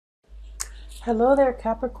Hello there,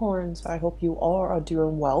 Capricorns. I hope you all are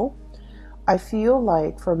doing well. I feel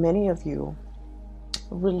like for many of you,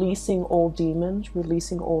 releasing old demons,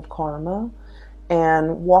 releasing old karma,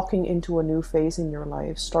 and walking into a new phase in your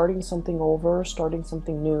life, starting something over, starting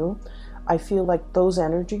something new. I feel like those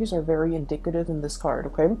energies are very indicative in this card,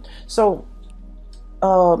 okay? So,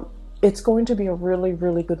 it's going to be a really,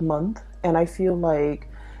 really good month, and I feel like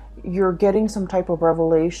you're getting some type of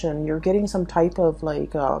revelation. You're getting some type of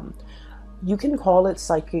you can call it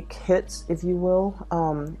psychic hits, if you will.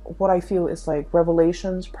 What I feel is like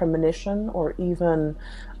revelations, premonition, or even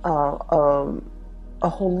uh, um, a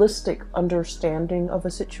holistic understanding of a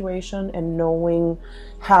situation and knowing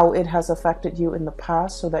how it has affected you in the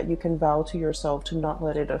past so that you can vow to yourself to not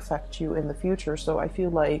let it affect you in the future. So I feel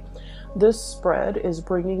like this spread is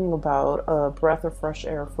bringing about a breath of fresh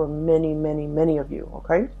air for many, many, many of you,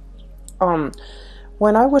 okay? Um,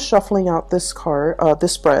 when I was shuffling out this card,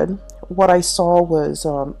 this spread, what I saw was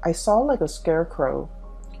I saw like a scarecrow.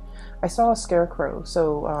 I saw a scarecrow.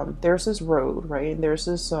 So there's this road, right? And there's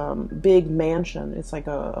this big mansion. It's like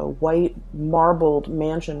a white marbled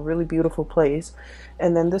mansion, really beautiful place.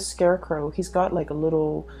 And then this scarecrow, he's got like a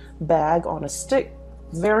little bag on a stick,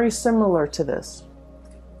 very similar to this.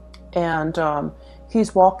 And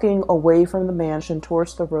he's walking away from the mansion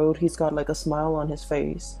towards the road. He's got like a smile on his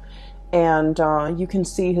face, and you can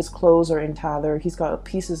see his clothes are in tather. He's got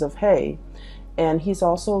pieces of hay, and he's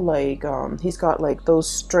also like he's got like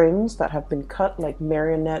those strings that have been cut, like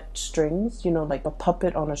marionette strings, you know, like a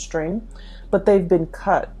puppet on a string, but they've been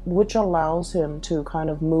cut, which allows him to kind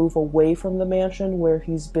of move away from the mansion where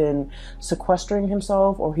he's been sequestering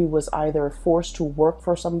himself, or he was either forced to work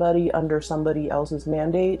for somebody under somebody else's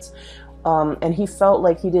mandates. And he felt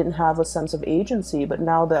like he didn't have a sense of agency, but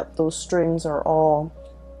now that those strings are all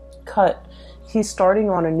cut, he's starting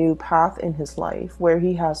on a new path in his life where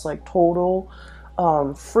he has like total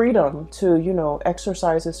freedom to, you know,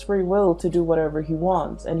 exercise his free will to do whatever he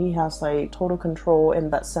wants. And he has like total control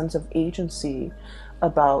and that sense of agency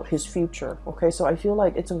about his future. Okay, so I feel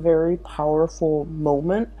like it's a very powerful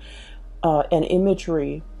moment and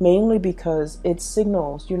imagery, mainly because it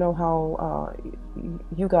signals, you know, how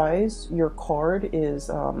you guys, your card is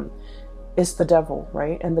the devil,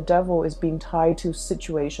 right? And the devil is being tied to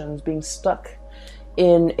situations, being stuck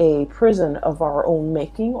in a prison of our own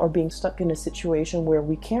making, or being stuck in a situation where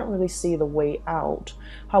we can't really see the way out.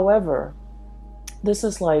 However, this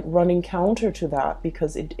is like running counter to that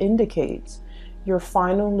because it indicates you're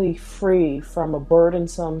finally free from a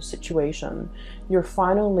burdensome situation. You're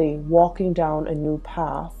finally walking down a new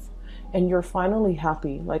path, and you're finally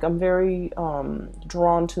happy. Like, I'm very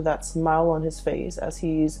drawn to that smile on his face as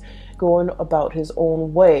he's going about his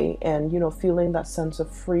own way and, you know, feeling that sense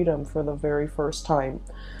of freedom for the very first time.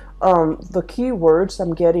 The key words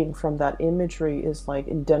I'm getting from that imagery is like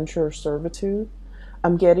indenture servitude.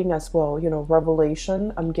 I'm getting as well, you know,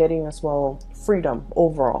 revelation. I'm getting as well freedom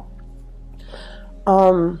overall.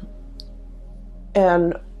 Um,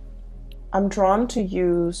 and I'm drawn to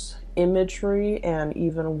use imagery and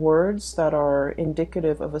even words that are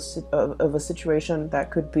indicative of a situation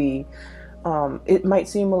that could be, it might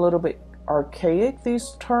seem a little bit archaic,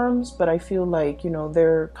 these terms, but I feel like, you know,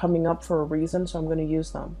 they're coming up for a reason, so I'm going to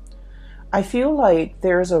use them. I feel like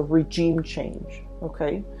there's a regime change,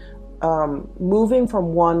 okay? Moving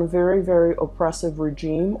from one very, very oppressive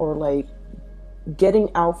regime, or like getting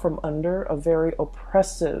out from under a very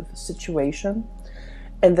oppressive situation,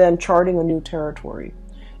 and then charting a new territory.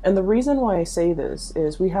 And the reason why I say this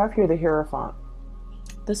is we have here the Hierophant.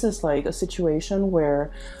 This is like a situation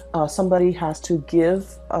where somebody has to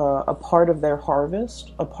give a part of their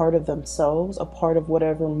harvest, a part of themselves, a part of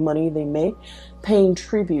whatever money they make, paying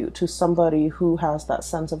tribute to somebody who has that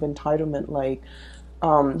sense of entitlement. Like,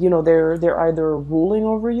 you know, they're either ruling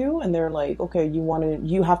over you, and they're like, okay,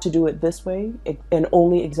 you have to do it this way and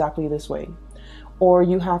only exactly this way. Or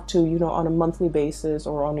you have to, you know, on a monthly basis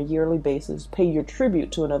or on a yearly basis, pay your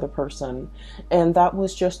tribute to another person. And that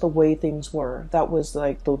was just the way things were. That was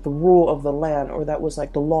like the rule of the land, or that was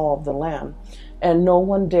like the law of the land. And no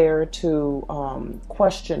one dared to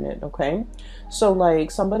question it, okay? So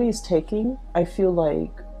like somebody's taking, I feel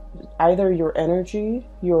like, either your energy,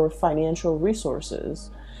 your financial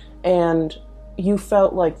resources, and you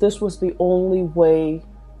felt like this was the only way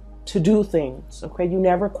to do things, okay? You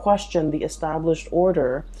never question the established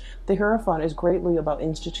order. The Hierophant is greatly about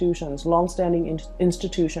institutions, long-standing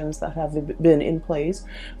institutions that have been in place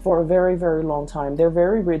for a very, very long time. They're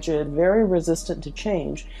very rigid, very resistant to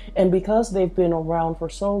change, and because they've been around for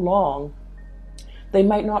so long, they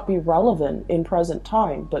might not be relevant in present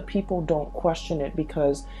time, but people don't question it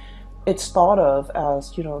because it's thought of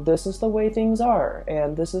as, you know, this is the way things are,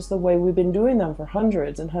 and this is the way we've been doing them for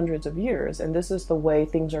hundreds and hundreds of years, and this is the way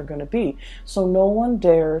things are going to be. So no one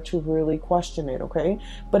dare to really question it, okay?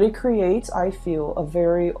 But it creates, I feel, a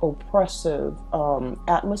very oppressive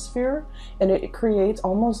atmosphere, and it creates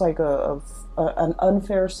almost like an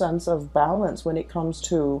unfair sense of balance when it comes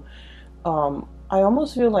to I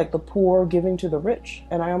almost feel like the poor giving to the rich.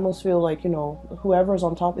 And I almost feel like, you know, whoever's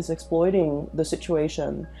on top is exploiting the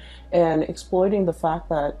situation and exploiting the fact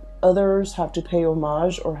that others have to pay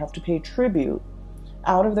homage or have to pay tribute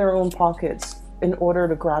out of their own pockets in order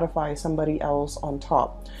to gratify somebody else on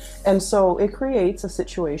top. And so it creates a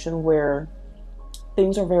situation where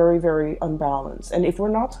things are very, very unbalanced. And if we're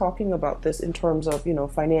not talking about this in terms of, you know,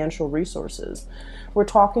 financial resources, we're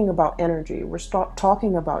talking about energy. We're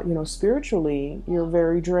talking about, you know, spiritually, you're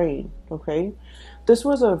very drained, okay? This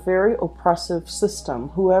was a very oppressive system.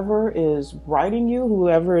 Whoever is writing you,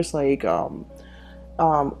 whoever is like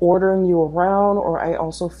ordering you around, or I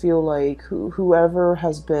also feel like whoever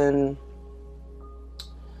has been,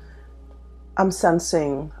 I'm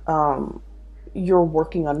sensing, you're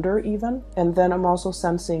working under even. And then I'm also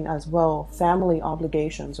sensing as well family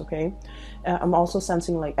obligations, okay? I'm also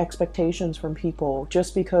sensing like expectations from people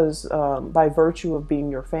just because by virtue of being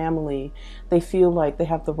your family, they feel like they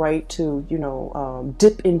have the right to, you know,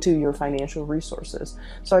 dip into your financial resources.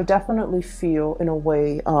 So I definitely feel in a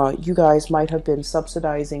way you guys might have been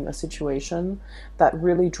subsidizing a situation that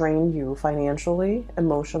really drained you financially,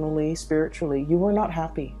 emotionally, spiritually. You were not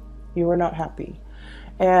happy. You were not happy.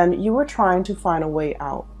 And you were trying to find a way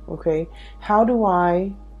out, okay? How do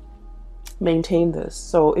I maintain this?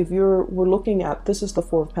 So if we're looking at, this is the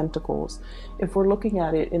Four of Pentacles. If we're looking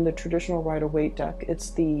at it in the traditional Rider-Waite deck,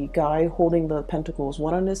 it's the guy holding the pentacles,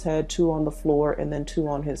 one on his head, two on the floor, and then two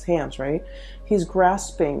on his hands, right? He's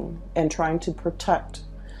grasping and trying to protect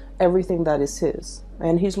everything that is his.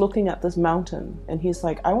 And he's looking at this mountain and he's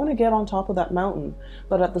like, I want to get on top of that mountain,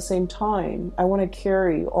 but at the same time, I want to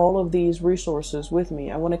carry all of these resources with me.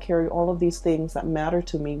 I want to carry all of these things that matter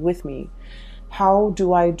to me with me. How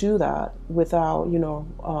do I do that without, you know,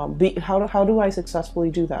 how do I successfully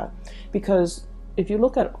do that? Because if you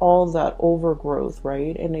look at all that overgrowth,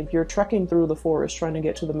 right, and if you're trekking through the forest trying to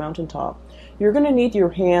get to the mountaintop, you're going to need your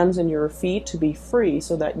hands and your feet to be free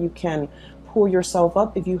so that you can pull yourself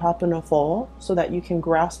up if you happen to fall, so that you can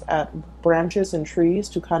grasp at branches and trees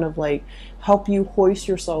to kind of like help you hoist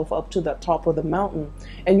yourself up to the top of the mountain.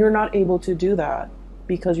 And you're not able to do that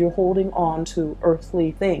because you're holding on to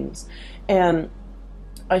earthly things. And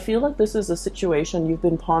I feel like this is a situation you've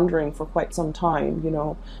been pondering for quite some time. You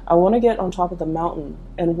know, I want to get on top of the mountain,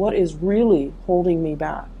 and what is really holding me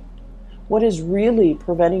back? What is really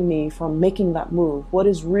preventing me from making that move? What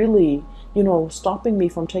is really, you know, stopping me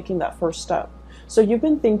from taking that first step? So you've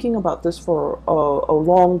been thinking about this for a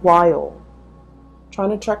long while,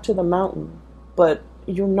 trying to trek to the mountain, but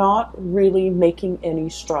you're not really making any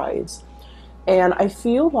strides. And I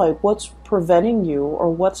feel like what's preventing you, or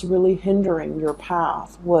what's really hindering your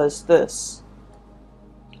path, was this.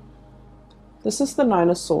 This is the Nine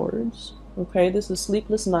of Swords, okay? This is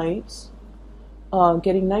sleepless nights.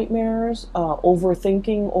 Getting nightmares,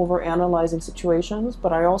 overthinking, overanalyzing situations.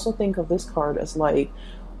 But I also think of this card as like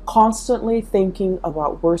constantly thinking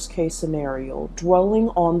about worst case scenario, dwelling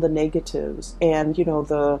on the negatives, and you know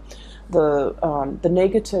the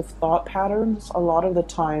negative thought patterns. A lot of the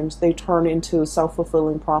times they turn into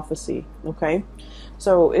self-fulfilling prophecy. Okay,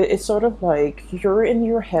 so it's sort of like you're in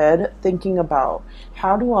your head thinking about,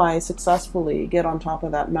 how do I successfully get on top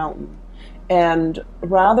of that mountain? And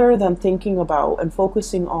rather than thinking about and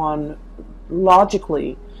focusing on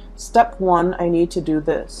logically, step one, I need to do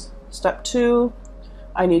this. Step two,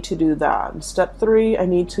 I need to do that. Step three, I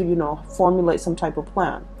need to, you know, formulate some type of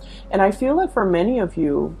plan. And I feel like for many of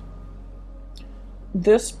you,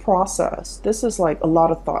 this process, this is like a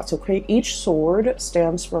lot of thoughts, okay? Each sword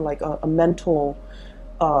stands for like a mental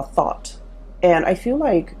thought. And I feel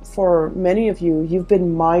like for many of you, you've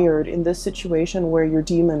been mired in this situation where your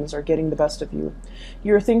demons are getting the best of you.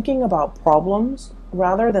 You're thinking about problems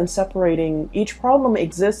rather than separating. Each problem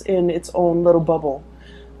exists in its own little bubble.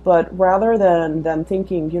 But rather than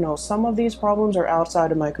thinking, you know, some of these problems are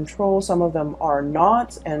outside of my control, some of them are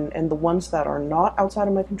not, and the ones that are not outside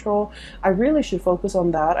of my control, I really should focus on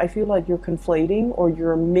that. I feel like you're conflating, or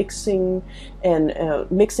you're mixing and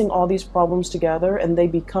mixing all these problems together, and they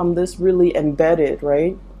become this really embedded,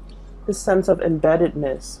 right? This sense of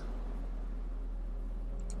embeddedness,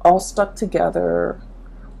 all stuck together,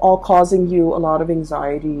 all causing you a lot of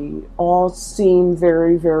anxiety, all seem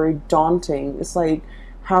very, very daunting. It's like,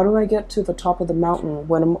 how do I get to the top of the mountain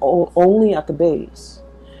when I'm only at the base?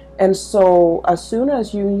 And so as soon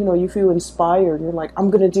as you feel inspired, you're like,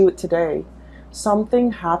 I'm going to do it today.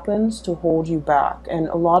 Something happens to hold you back. And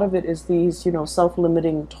a lot of it is these,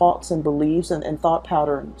 self-limiting thoughts and beliefs and thought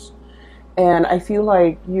patterns. And I feel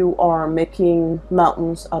like you are making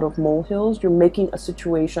mountains out of molehills. You're making a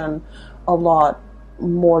situation a lot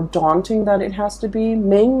more daunting than it has to be,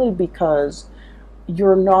 mainly because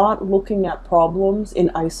you're not looking at problems in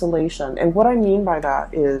isolation. And what I mean by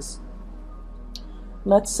that is,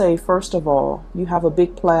 let's say, first of all, you have a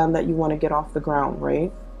big plan that you want to get off the ground,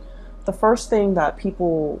 right? The first thing that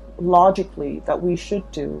people logically that we should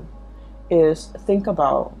do is think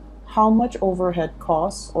about how much overhead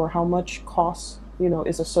costs or how much costs,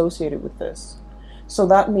 is associated with this. So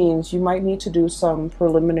that means you might need to do some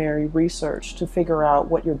preliminary research to figure out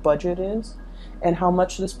what your budget is and how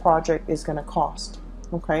much this project is going to cost.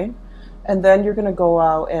 Okay. And then you're going to go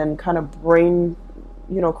out and kind of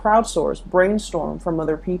crowdsource, brainstorm from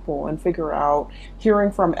other people and figure out,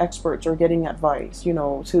 hearing from experts or getting advice,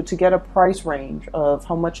 to get a price range of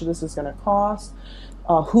how much this is going to cost,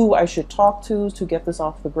 who I should talk to get this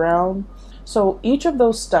off the ground. So each of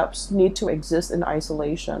those steps need to exist in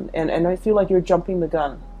isolation. And I feel like you're jumping the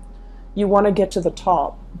gun. You want to get to the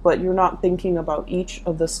top, but you're not thinking about each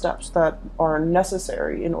of the steps that are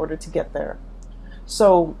necessary in order to get there.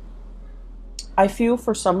 So I feel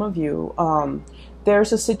for some of you,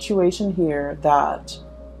 there's a situation here that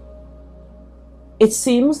it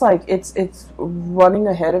seems like it's running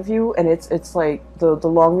ahead of you, and it's like the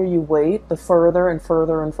longer you wait, the further and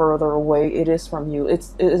further and further away it is from you.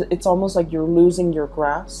 It's almost like you're losing your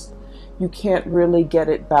grasp. You can't really get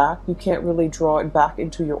it back. You can't really draw it back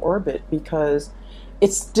into your orbit because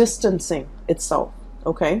it's distancing itself.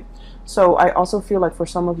 Okay. So I also feel like for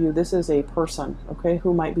some of you, this is a person, okay,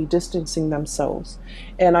 who might be distancing themselves.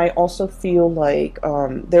 And I also feel like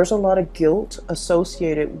there's a lot of guilt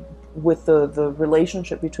associated with the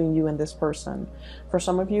relationship between you and this person. For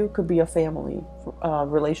some of you, it could be a family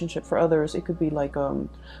relationship. For others, it could be like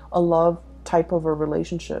a love type of a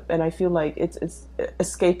relationship. And I feel like it's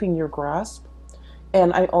escaping your grasp.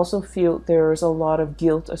 And I also feel there's a lot of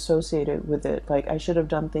guilt associated with it. Like, I should have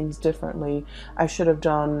done things differently. I should have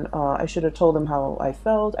told them how I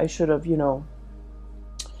felt. I should have,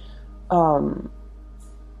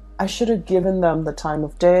 I should have given them the time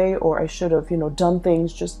of day, or I should have, done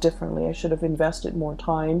things just differently. I should have invested more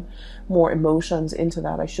time, more emotions into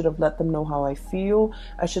that. I should have let them know how I feel.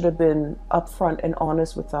 I should have been upfront and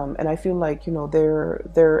honest with them. And I feel like,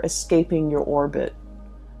 they're escaping your orbit.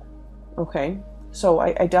 Okay. So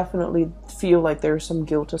I definitely feel like there's some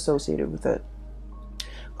guilt associated with it.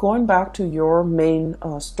 Going back to your main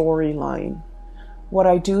storyline, what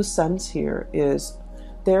I do sense here is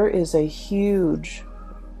there is a huge,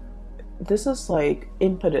 this is like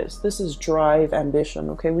impetus, this is drive, ambition,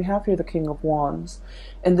 okay? We have here the King of Wands,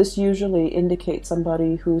 and this usually indicates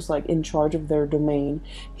somebody who's like in charge of their domain.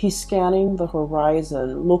 He's scanning the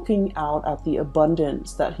horizon, looking out at the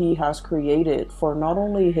abundance that he has created for not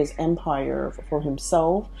only his empire, for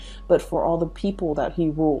himself, but for all the people that he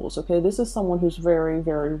rules, okay? This is someone who's very,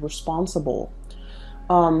 very responsible.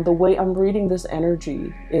 The way I'm reading this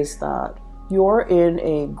energy is that you're in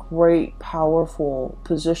a great, powerful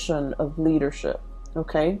position of leadership,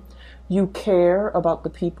 okay? You care about the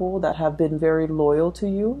people that have been very loyal to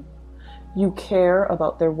you. You care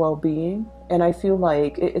about their well-being. And I feel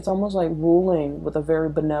like it's almost like ruling with a very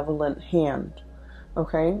benevolent hand,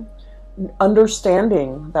 okay?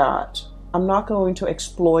 Understanding that I'm not going to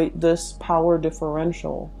exploit this power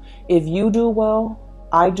differential. If you do well,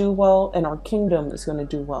 I do well, and our kingdom is going to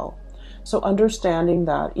do well. So understanding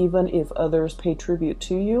that even if others pay tribute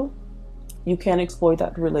to you, you can't exploit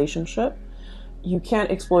that relationship. You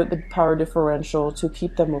can't exploit the power differential to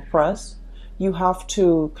keep them oppressed. You have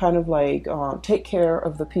to kind of like take care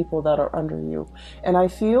of the people that are under you. And I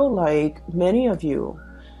feel like many of you,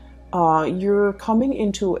 you're coming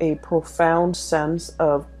into a profound sense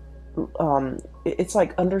of, it's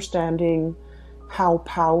like understanding how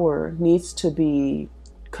power needs to be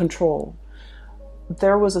controlled.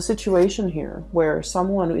 There was a situation here where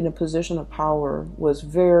someone in a position of power was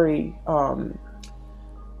very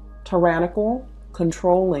tyrannical,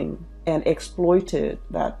 controlling, and exploited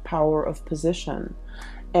that power of position.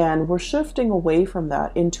 And we're shifting away from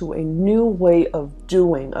that into a new way of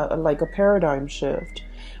doing, like a paradigm shift,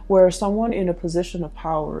 where someone in a position of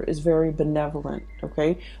power is very benevolent,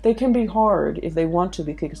 okay? They can be hard if they want to,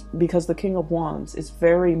 because the King of Wands is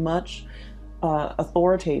very much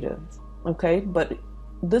authoritative. Okay, but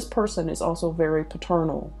this person is also very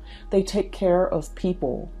paternal. They take care of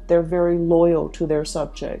people. They're very loyal to their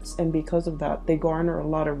subjects. And because of that, they garner a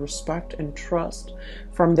lot of respect and trust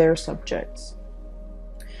from their subjects.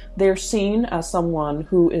 They're seen as someone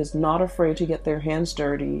who is not afraid to get their hands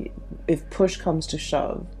dirty if push comes to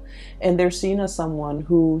shove. And they're seen as someone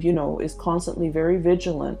who, is constantly very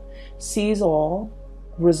vigilant, sees all,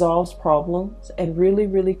 resolves problems, and really,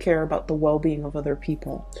 really care about the well-being of other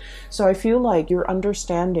people. So I feel like you're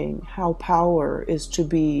understanding how power is to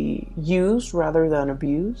be used rather than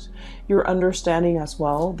abused. You're understanding as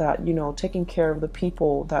well that, taking care of the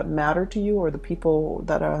people that matter to you, or the people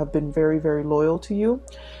that have been very, very loyal to you,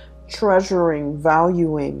 treasuring,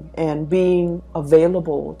 valuing, and being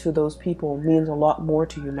available to those people means a lot more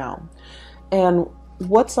to you now. And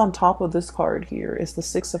what's on top of this card here is the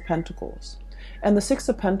Six of Pentacles. And the Six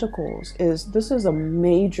of Pentacles this is a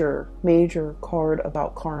major, major card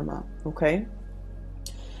about karma, okay?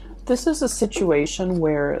 This is a situation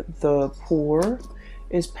where the poor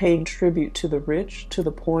is paying tribute to the rich to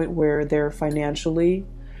the point where they're financially,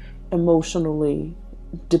 emotionally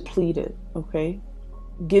depleted, okay?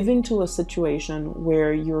 Giving to a situation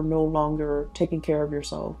where you're no longer taking care of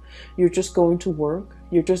yourself. You're just going to work.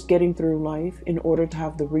 You're just getting through life in order to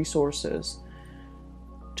have the resources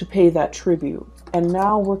to pay that tribute. And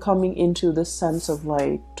now we're coming into this sense of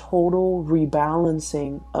like total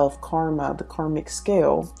rebalancing of karma, the karmic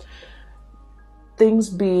scale. Things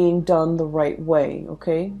being done the right way,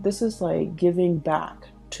 okay? This is like giving back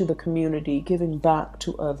to the community, giving back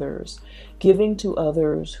to others, giving to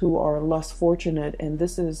others who are less fortunate. And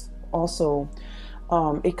this is also,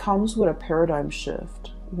 it comes with a paradigm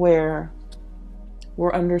shift where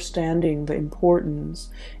we're understanding the importance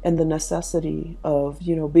and the necessity of,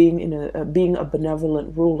 being a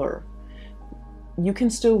benevolent ruler. You can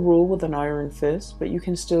still rule with an iron fist, but you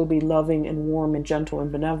can still be loving and warm and gentle and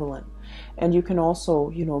benevolent. And you can also,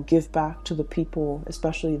 give back to the people,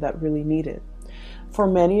 especially that really need it. For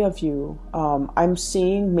many of you, I'm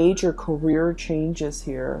seeing major career changes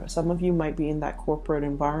here. Some of you might be in that corporate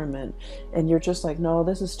environment and you're just like, no,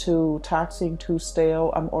 this is too taxing, too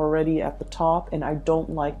stale. I'm already at the top and I don't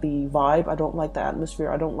like the vibe. I don't like the atmosphere.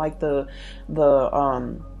 I don't like the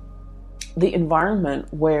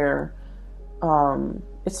environment where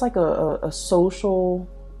it's like a social,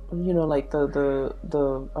 like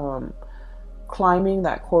the climbing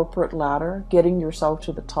that corporate ladder, getting yourself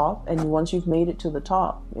to the top. And once you've made it to the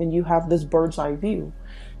top and you have this bird's eye view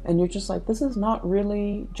and you're just like, this is not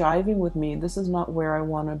really jiving with me. This is not where I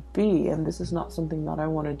want to be. And this is not something that I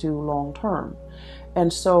want to do long term.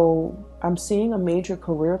 And so I'm seeing a major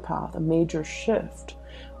career path, a major shift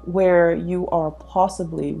where you are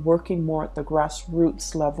possibly working more at the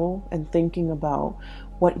grassroots level and thinking about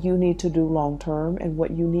what you need to do long term and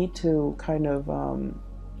what you need to kind of,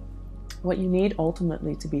 what you need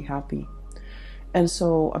ultimately to be happy. And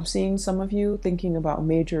so I'm seeing some of you thinking about a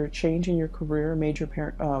major change in your career,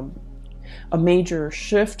 a major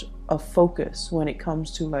shift of focus when it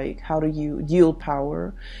comes to like how do you yield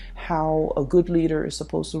power, how a good leader is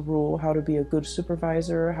supposed to rule, how to be a good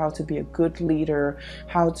supervisor, how to be a good leader,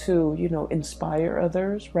 how to, inspire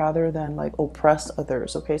others rather than like oppress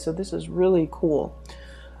others. Okay, so this is really cool.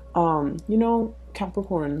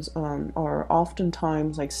 Capricorns are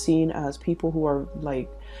oftentimes like seen as people who are like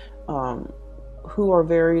who are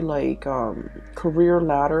very like career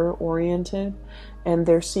ladder oriented, and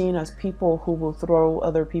they're seen as people who will throw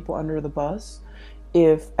other people under the bus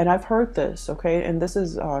and I've heard this, okay, and this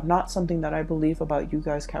is not something that I believe about you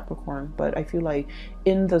guys, Capricorn, but I feel like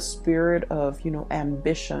in the spirit of,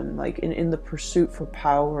 ambition, like in the pursuit for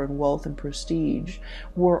power and wealth and prestige,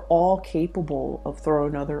 we're all capable of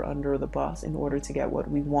throwing another under the bus in order to get what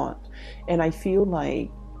we want. And I feel like,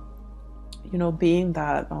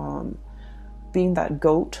 being that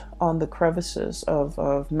goat on the crevices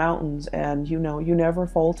of mountains, and you never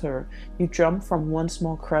falter. You jump from one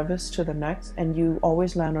small crevice to the next and you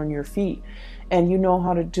always land on your feet, and you know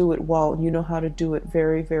how to do it well. You know how to do it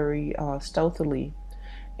very, very stealthily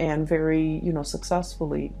and very,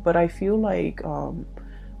 successfully. But I feel like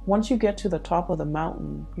once you get to the top of the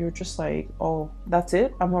mountain, you're just like, oh, that's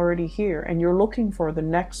it, I'm already here. And you're looking for the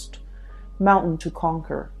next mountain to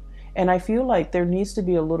conquer. And I feel like there needs to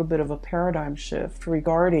be a little bit of a paradigm shift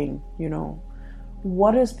regarding,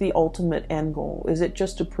 what is the ultimate end goal? Is it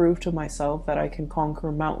just to prove to myself that I can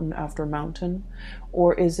conquer mountain after mountain?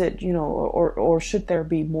 Or is it, or should there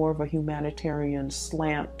be more of a humanitarian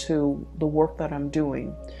slant to the work that I'm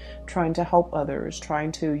doing? Trying to help others,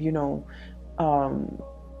 trying to,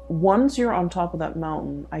 once you're on top of that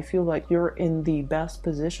mountain, I feel like you're in the best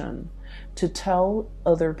position to tell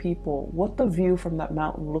other people what the view from that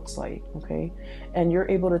mountain looks like, okay? And you're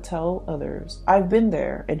able to tell others, I've been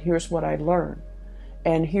there and here's what I learned.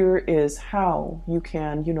 And here is how you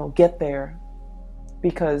can, get there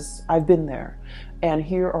because I've been there. And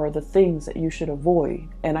here are the things that you should avoid.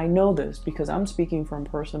 And I know this because I'm speaking from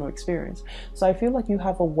personal experience. So I feel like you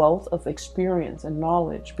have a wealth of experience and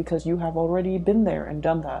knowledge because you have already been there and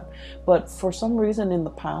done that. But for some reason in the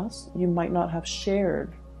past, you might not have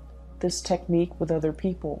shared this technique with other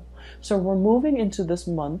people. So we're moving into this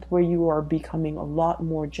month where you are becoming a lot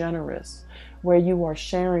more generous, where you are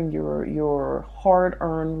sharing your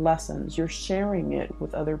hard-earned lessons. You're sharing it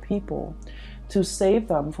with other people to save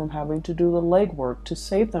them from having to do the legwork, to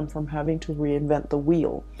save them from having to reinvent the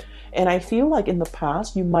wheel. And I feel like in the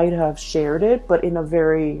past you might have shared it, but in a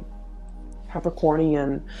very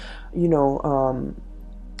Capricornian,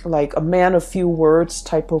 like a man of few words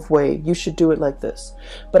type of way. You should do it like this.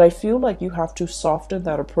 But I feel like you have to soften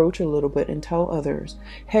that approach a little bit and tell others,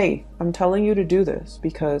 hey, I'm telling you to do this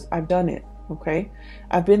because I've done it, okay?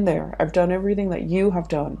 I've been there. I've done everything that you have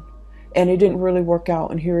done. And it didn't really work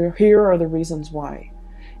out. And here are the reasons why.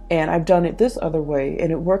 And I've done it this other way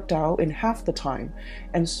and it worked out in half the time.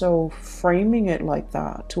 And so framing it like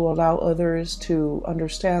that to allow others to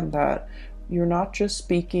understand that you're not just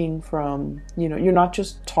speaking from, you're not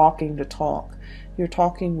just talking to talk. You're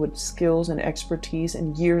talking with skills and expertise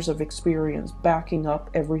and years of experience backing up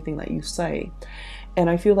everything that you say. And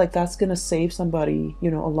I feel like that's going to save somebody, a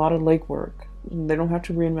lot of legwork. They don't have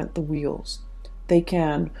to reinvent the wheels. They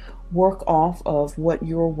can work off of what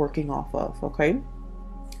you're working off of, okay?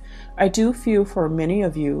 I do feel for many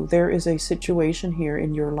of you, there is a situation here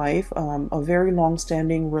in your life, a very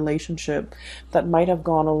long-standing relationship that might have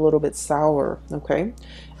gone a little bit sour, okay?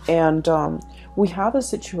 And we have a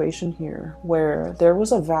situation here where there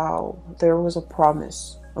was a vow, there was a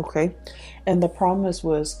promise, okay? And the promise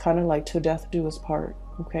was kind of like to death do us part.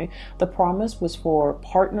 Okay, the promise was for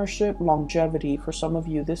partnership longevity. For some of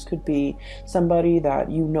you, this could be somebody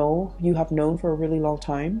that you have known for a really long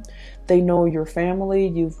time. They know your family.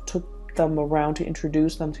 You've took them around to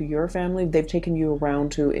introduce them to your family. They've taken you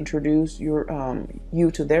around to introduce you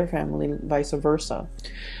to their family, vice versa.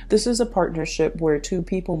 This is a partnership where two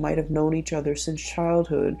people might have known each other since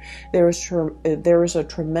childhood. There is a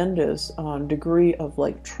tremendous degree of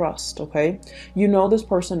like trust, okay? You know this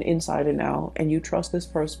person inside and out, and you trust this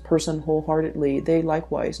person wholeheartedly. They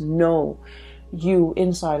likewise know you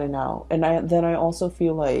inside and out. And I also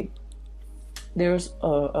feel like there's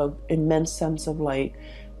a immense sense of like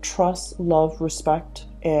trust, love, respect,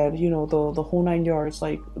 and the whole nine yards,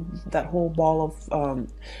 like that whole ball of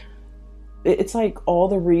it's like all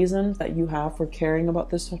the reasons that you have for caring about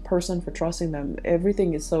this person, for trusting them,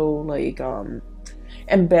 everything is so like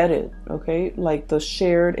embedded, okay? Like the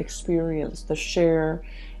shared experience, the shared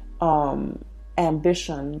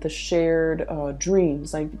ambition, the shared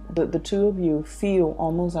dreams. Like the two of you feel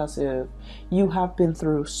almost as if you have been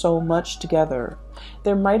through so much together.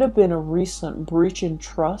 There might have been a recent breach in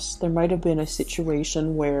trust. There might have been a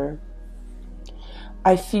situation where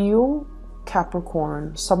I feel,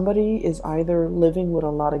 Capricorn, somebody is either living with a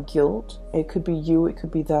lot of guilt. It could be you, it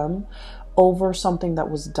could be them, over something that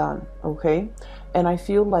was done, okay? And I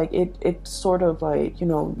feel like it's sort of like,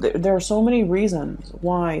 there are so many reasons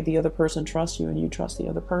why the other person trusts you and you trust the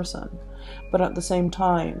other person. But at the same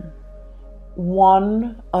time,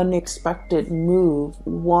 one unexpected move,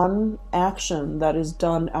 one action that is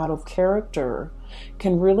done out of character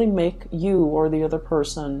can really make you or the other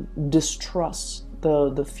person distrust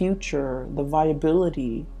the future, the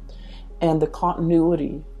viability, and the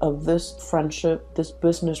continuity of this friendship, this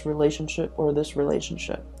business relationship, or this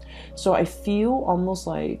relationship. So I feel almost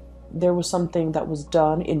like there was something that was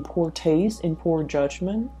done in poor taste, in poor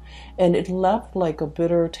judgment, and it left like a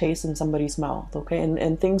bitter taste in somebody's mouth, okay?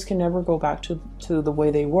 And things can never go back to the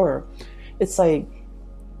way they were. It's like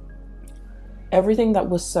everything that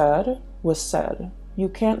was said was said. You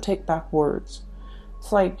can't take back words.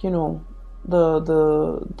 It's like, the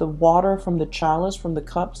water from the chalice, from the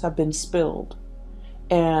cups have been spilled,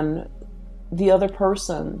 and the other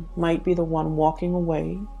person might be the one walking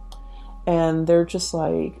away, and they're just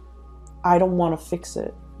like, I don't want to fix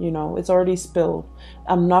it. It's already spilled.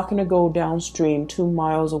 I'm not going to go downstream 2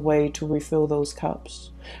 miles away to refill those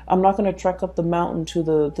cups. I'm not going to trek up the mountain to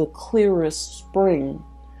the clearest spring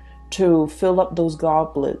to fill up those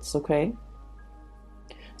goblets, okay?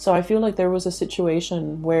 So I feel like there was a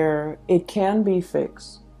situation where it can be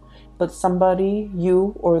fixed, but somebody,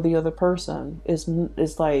 you or the other person,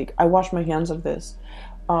 is like, I wash my hands of this.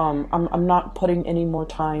 I'm not putting any more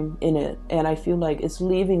time in it, and I feel like it's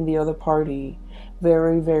leaving the other party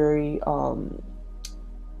very, very,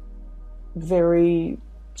 very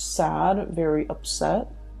sad, very upset.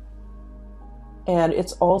 And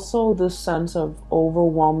it's also this sense of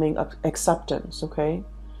overwhelming acceptance, okay?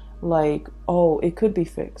 Like, oh, it could be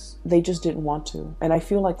fixed. They just didn't want to. And I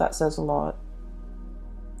feel like that says a lot,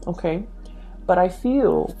 okay? But I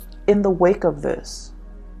feel in the wake of this,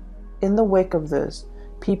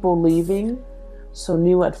 people leaving so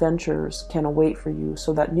new adventures can await for you,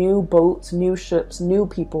 so that new boats, new ships, new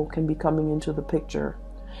people can be coming into the picture.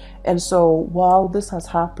 And so while this has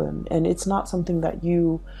happened, and it's not something that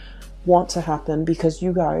you want to happen because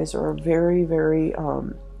you guys are very, very,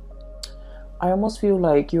 I almost feel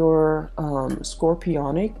like you're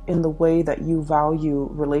scorpionic in the way that you value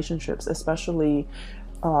relationships, especially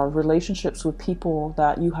relationships with people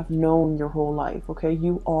that you have known your whole life, okay?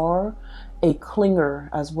 You are a clinger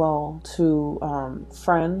as well to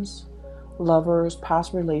friends, lovers,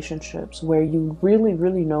 past relationships where you really,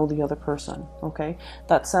 really know the other person, okay?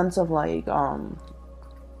 That sense of like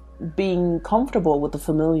being comfortable with the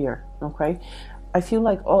familiar, okay? I feel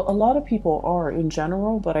like a lot of people are in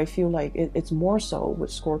general, but I feel like it's more so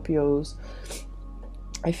with Scorpios.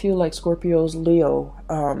 I feel like Scorpios, Leo,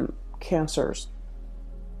 Cancers.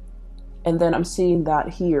 And then I'm seeing that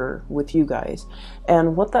here with you guys.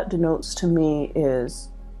 And what that denotes to me is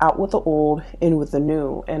out with the old, in with the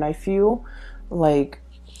new. And I feel like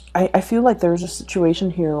I feel like there's a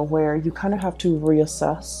situation here where you kind of have to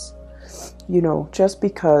reassess. You know, just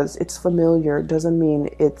because it's familiar doesn't mean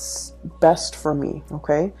it's best for me,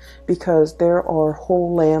 okay? Because there are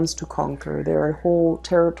whole lands to conquer. There are whole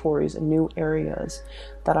territories and new areas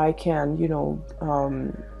that I can, you know,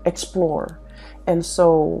 explore. And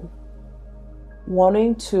so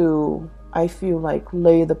wanting to, I feel like,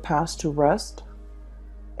 lay the past to rest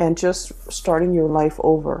and just starting your life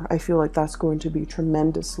over, I feel like that's going to be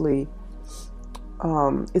tremendously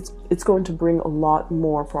it's going to bring a lot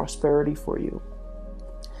more prosperity for you.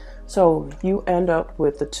 So you end up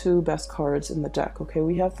with the two best cards in the deck. Okay,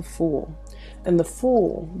 we have the Fool. And the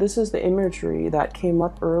Fool, this is the imagery that came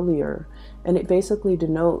up earlier. And it basically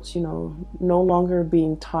denotes, you know, no longer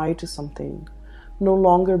being tied to something, no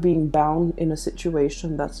longer being bound in a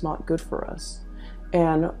situation that's not good for us,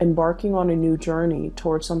 and embarking on a new journey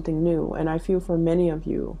towards something new. And I feel for many of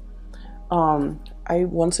you, I'm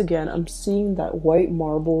seeing that white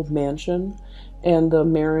marbled mansion, and the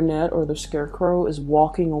marionette or the scarecrow is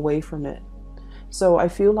walking away from it. So I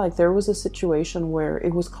feel like there was a situation where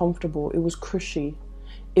it was comfortable, it was cushy,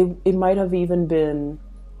 it might have even been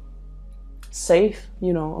safe,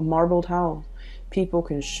 you know, a marbled house. People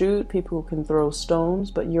can shoot, people can throw stones,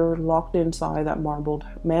 but you're locked inside that marbled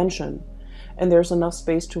mansion, and there's enough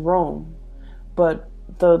space to roam. But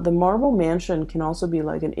the marble mansion can also be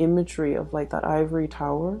like an imagery of like that ivory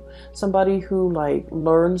tower, somebody who like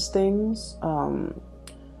learns things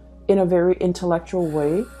in a very intellectual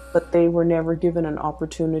way, but they were never given an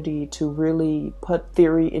opportunity to really put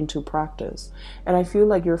theory into practice. And I feel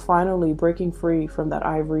like you're finally breaking free from that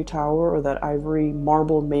ivory tower or that ivory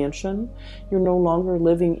marble mansion. You're no longer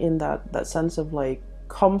living in that sense of like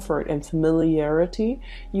comfort and familiarity.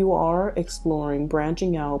 You are exploring,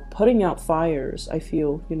 branching out, putting out fires. I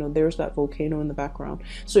feel, you know, there's that volcano in the background.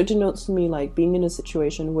 So it denotes to me like being in a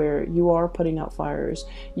situation where you are putting out fires.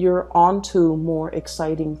 You're onto more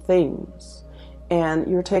exciting things, and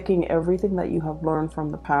you're taking everything that you have learned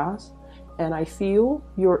from the past. And I feel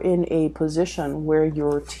you're in a position where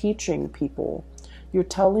you're teaching people. You're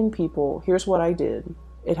telling people, here's what I did.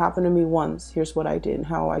 It happened to me once. Here's what I did and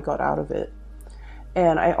how I got out of it.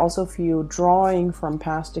 And I also feel drawing from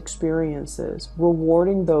past experiences,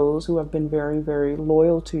 rewarding those who have been very, very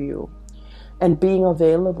loyal to you, and being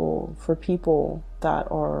available for people that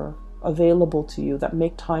are available to you, that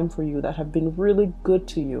make time for you, that have been really good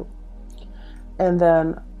to you. And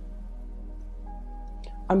then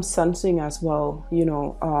I'm sensing as well, you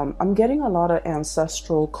know, I'm getting a lot of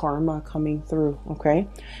ancestral karma coming through, okay?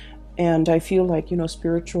 And I feel like, you know,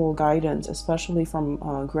 spiritual guidance, especially from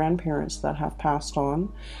grandparents that have passed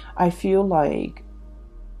on. I feel like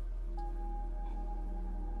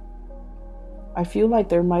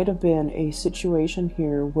there might have been a situation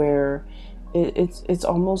here where it's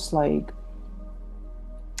almost like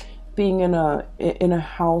being in a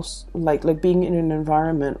house, like being in an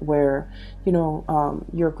environment where, you know,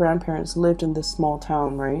 your grandparents lived in this small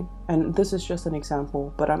town, right? And this is just an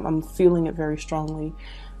example, but I'm feeling it very strongly.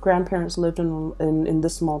 Grandparents lived in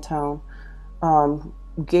this small town,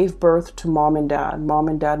 gave birth to mom and dad. Mom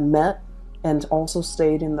and dad met and also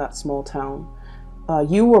stayed in that small town.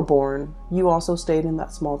 you were born, you also stayed in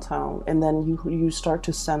that small town, and then you start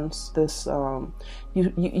to sense this,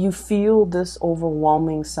 you feel this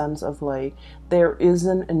overwhelming sense of like, there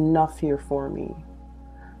isn't enough here for me.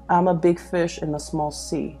 I'm a big fish in a small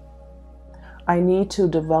sea. I need to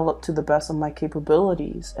develop to the best of my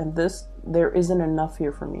capabilities, and there isn't enough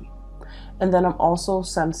here for me. And then I'm also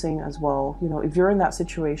sensing as well, you know, if you're in that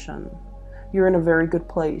situation, you're in a very good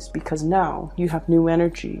place, because now you have new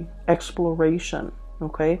energy, exploration,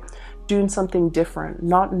 okay? Doing something different,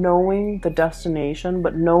 not knowing the destination,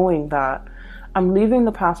 but knowing that I'm leaving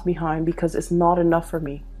the past behind because it's not enough for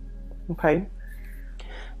me, okay?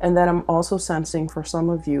 And then I'm also sensing for some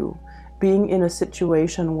of you, being in a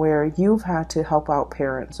situation where you've had to help out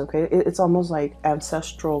parents, okay? It's almost like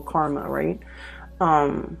ancestral karma, right?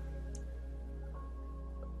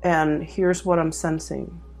 And here's what I'm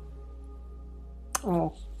sensing.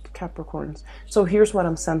 Oh, Capricorns. So here's what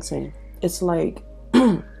I'm sensing. It's like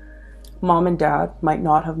mom and dad might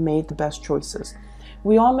not have made the best choices.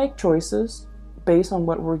 We all make choices based on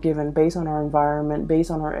what we're given, based on our environment, based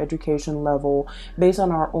on our education level, based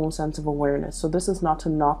on our own sense of awareness. So this is not to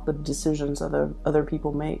knock the decisions other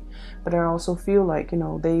people make. But I also feel like, you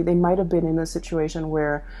know, they might have been in a situation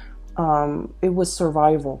where it was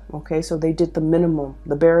survival, okay? So they did the minimum,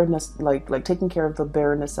 the bare, like taking care of the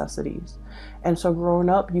bare necessities. And so growing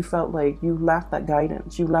up, you felt like you lacked that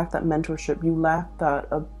guidance, you lacked that mentorship, you lacked that,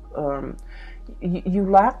 you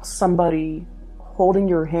lacked somebody holding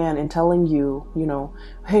your hand and telling you, you know,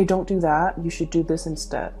 hey, don't do that, you should do this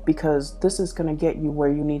instead, because this is going to get you where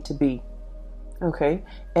you need to be, okay?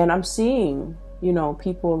 And I'm seeing, you know,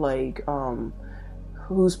 people like,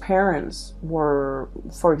 whose parents were,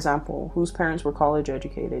 for example, whose parents were college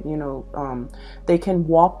educated, you know, they can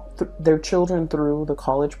walk their children through the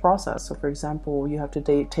college process. So for example, you have to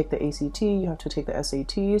take the ACT, you have to take the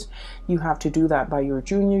SATs, you have to do that by your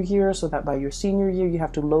junior year, so that by your senior year, you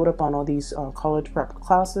have to load up on all these college prep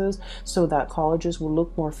classes, so that colleges will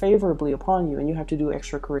look more favorably upon you, and you have to do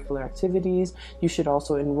extracurricular activities. You should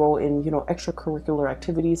also enroll in, you know, extracurricular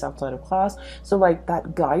activities outside of class. So like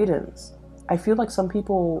that guidance, I feel like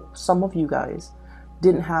some of you guys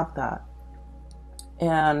didn't have that.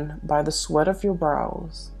 And by the sweat of your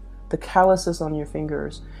brows, the calluses on your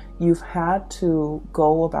fingers, you've had to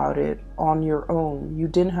go about it on your own. You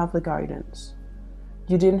didn't have the guidance.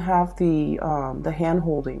 You didn't have the hand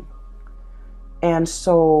holding. And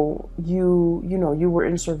so you know, you were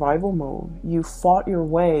in survival mode. You fought your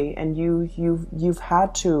way, and you've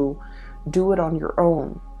had to do it on your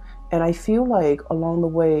own. And I feel like along the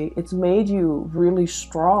way, it's made you really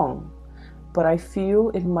strong, but I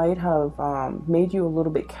feel it might have made you a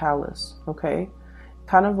little bit callous, okay?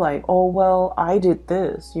 Kind of like, oh, well, I did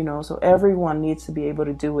this, you know, so everyone needs to be able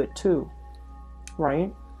to do it too,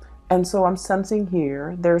 right? And so I'm sensing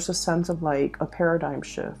here, there's a sense of like a paradigm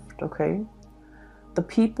shift, okay? The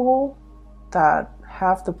people that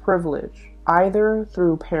have the privilege, either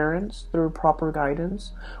through parents, through proper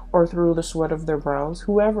guidance, or through the sweat of their brows,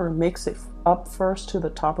 whoever makes it up first to the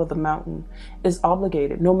top of the mountain is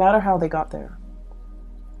obligated, no matter how they got there.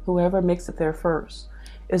 Whoever makes it there first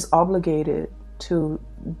is obligated to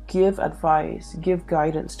give advice, give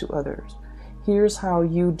guidance to others. Here's how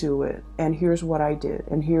you do it, and here's what I did,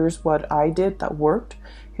 and here's what I did that worked,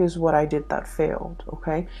 here's what I did that failed,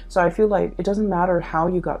 okay? So I feel like it doesn't matter how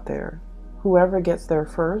you got there. Whoever gets there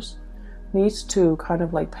first needs to kind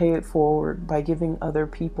of like pay it forward by giving other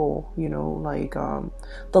people, you know, like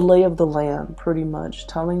the lay of the land, pretty much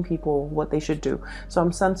telling people what they should do. So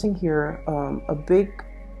I'm sensing here a big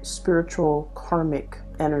spiritual karmic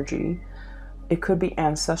energy. It could be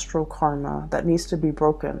ancestral karma that needs to be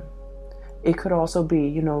broken. It could also be,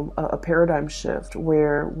 you know, a paradigm shift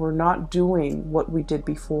where we're not doing what we did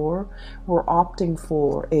before. We're opting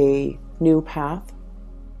for a new path,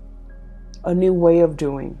 a new way of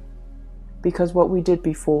doing. Because what we did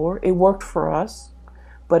before, it worked for us,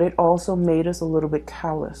 but it also made us a little bit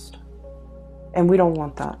calloused. And we don't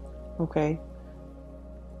want that, okay?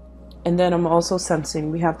 And then I'm also sensing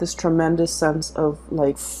we have this tremendous sense of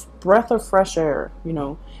like breath of fresh air, you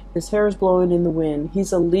know. His hair is blowing in the wind.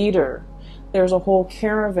 He's a leader. There's a whole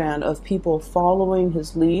caravan of people following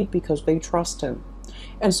his lead because they trust him.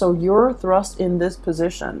 And so you're thrust in this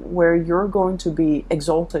position where you're going to be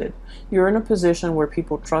exalted. You're in a position where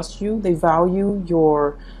people trust you. They value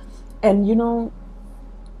your, and you know,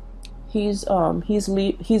 he's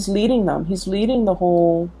leading them. He's leading the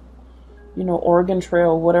whole, you know, Oregon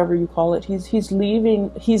Trail, whatever you call it. He's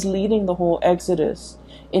leading the whole exodus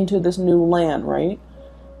into this new land, right?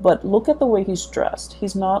 But look at the way he's dressed.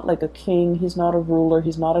 He's not like a king. He's not a ruler.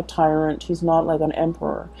 He's not a tyrant. He's not like an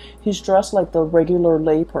emperor. He's dressed like the regular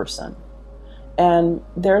layperson. And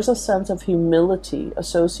there's a sense of humility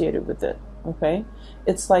associated with it, okay?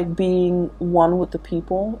 It's like being one with the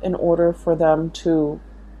people in order for them to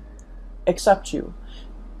accept you.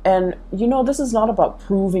 And, you know, this is not about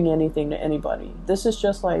proving anything to anybody. This is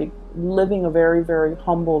just like living a very, very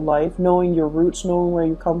humble life, knowing your roots, knowing where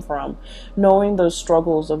you come from, knowing the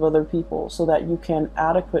struggles of other people so that you can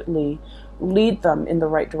adequately lead them in the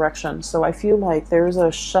right direction. So I feel like there's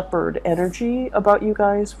a shepherd energy about you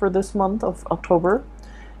guys for this month of October.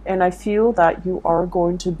 And I feel that you are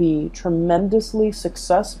going to be tremendously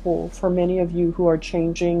successful for many of you who are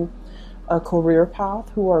changing a career path,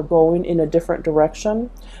 who are going in a different direction.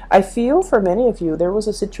 I feel for many of you, there was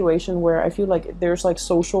a situation where I feel like there's like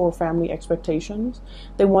social or family expectations.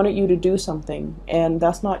 They wanted you to do something and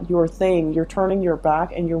that's not your thing. You're turning your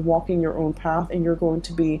back and you're walking your own path and you're going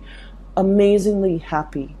to be amazingly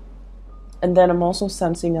happy. And then I'm also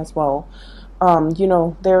sensing as well, you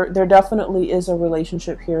know, there definitely is a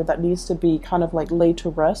relationship here that needs to be kind of like laid to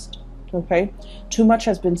rest. Okay, too much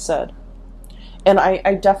has been said. And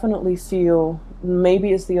I definitely feel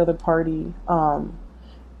maybe it's the other party. I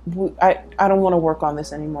don't want to work on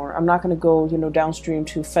this anymore. I'm not going to go, you know, downstream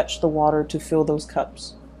to fetch the water to fill those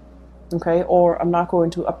cups. Okay, or I'm not going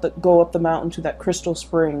to go up the mountain to that crystal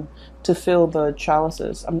spring to fill the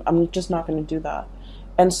chalices. I'm just not going to do that.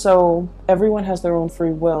 And so everyone has their own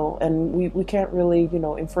free will, and we can't really, you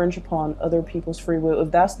know, infringe upon other people's free will.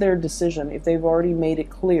 If that's their decision, if they've already made it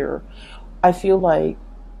clear, I feel like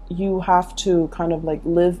you have to kind of like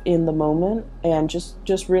live in the moment and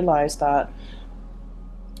just realize that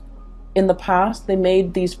in the past they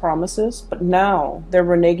made these promises, but now they're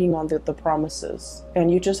reneging on the promises,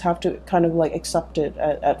 and you just have to kind of like accept it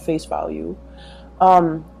at face value.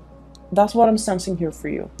 That's what I'm sensing here for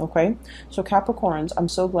you. Okay, so Capricorns, I'm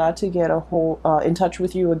so glad to get in touch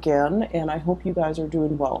with you again, and I hope you guys are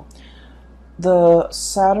doing well. The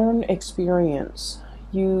Saturn experience,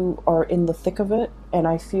 you are in the thick of it, and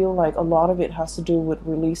I feel like a lot of it has to do with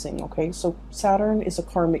releasing. Okay, so Saturn is a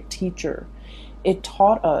karmic teacher. It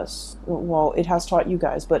taught us, well, it has taught you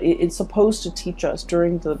guys, but it's supposed to teach us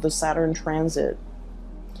during the Saturn transit.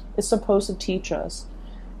 It's supposed to teach us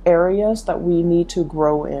areas that we need to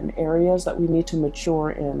grow in, areas that we need to mature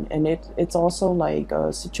in. And it's also like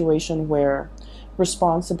a situation where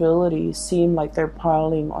responsibilities seem like they're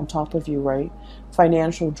piling on top of you, right?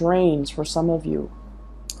 Financial drains for some of you,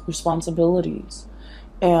 responsibilities.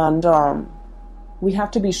 And we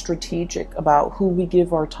have to be strategic about who we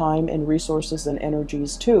give our time and resources and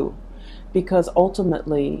energies to, because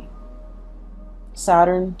ultimately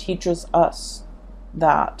Saturn teaches us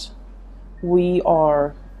that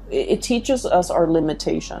it teaches us our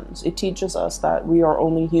limitations. It teaches us that we are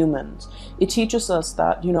only humans. It teaches us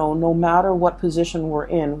that, you know, no matter what position we're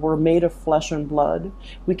in, we're made of flesh and blood.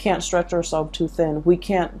 We can't stretch ourselves too thin. We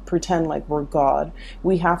can't pretend like we're God.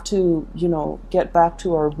 We have to, you know, get back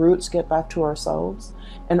to our roots, get back to ourselves,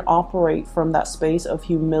 and operate from that space of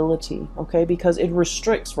humility, okay? Because it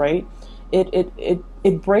restricts, right?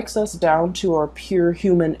 It breaks us down to our pure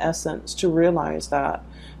human essence to realize that,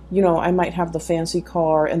 you know, I might have the fancy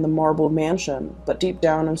car and the marble mansion, but deep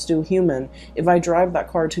down I'm still human. If I drive that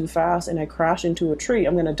car too fast and I crash into a tree,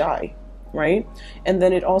 I'm going to die, right? And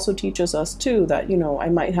then it also teaches us too that, you know, I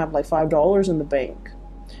might have like $5 in the bank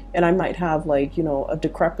and I might have like, you know, a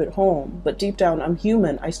decrepit home, but deep down I'm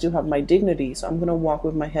human. I still have my dignity, so I'm going to walk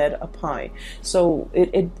with my head up high. So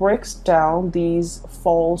it breaks down these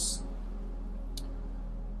false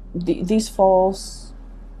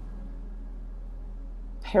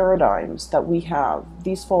paradigms that we have,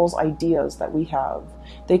 these false ideas that we have.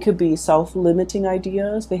 They could be self-limiting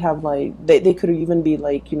ideas. They have like, they could even be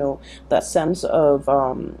like, you know, that sense of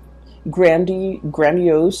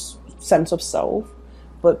grandiose sense of self.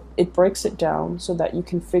 But it breaks it down so that you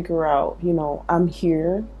can figure out, you know, I'm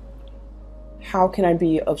here. How can I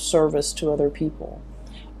be of service to other people?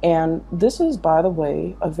 And this is, by the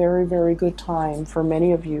way, a very, very good time for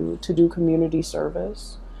many of you to do community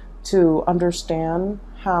service, to understand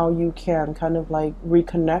how you can kind of like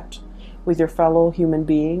reconnect with your fellow human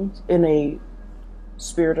beings in a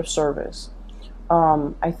spirit of service.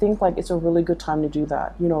 I think like it's a really good time to do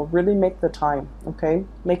that. You know, really make the time, okay?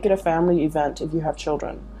 Make it a family event if you have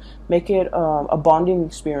children. Make it a bonding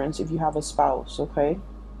experience if you have a spouse, okay?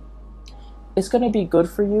 It's going to be good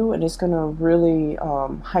for you, and it's going to really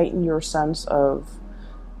heighten your sense of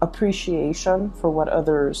appreciation for what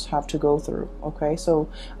others have to go through, okay? So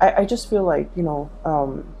I just feel like, you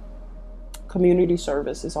know, community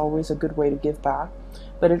service is always a good way to give back.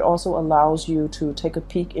 but it also allows you to take a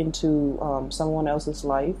peek into someone else's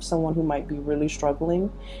life, someone who might be really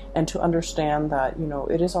struggling, and to understand that, you know,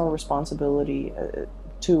 it is our responsibility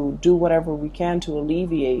to do whatever we can to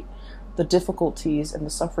alleviate the difficulties and the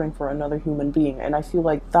suffering for another human being. And I feel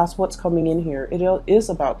like that's what's coming in here. It is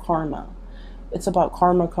about karma. It's about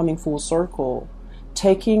karma coming full circle,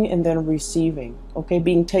 taking and then receiving, okay,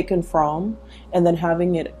 being taken from and then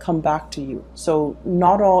having it come back to you. So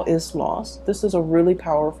not all is lost. This is a really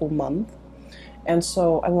powerful month, and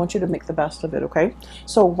so I want you to make the best of it, okay?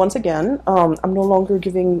 So once again, I'm no longer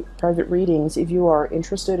giving private readings. If you are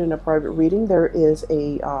interested in a private reading, there is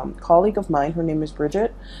a colleague of mine. Her name is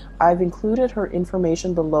Bridget. I've included her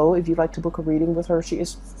information below if you'd like to book a reading with her. She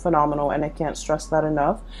is phenomenal, and I can't stress that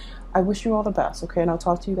enough. I wish you all the best, okay? And I'll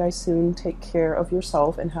talk to you guys soon. Take care of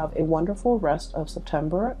yourself and have a wonderful rest of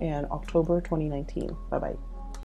September and October 2019. Bye-bye.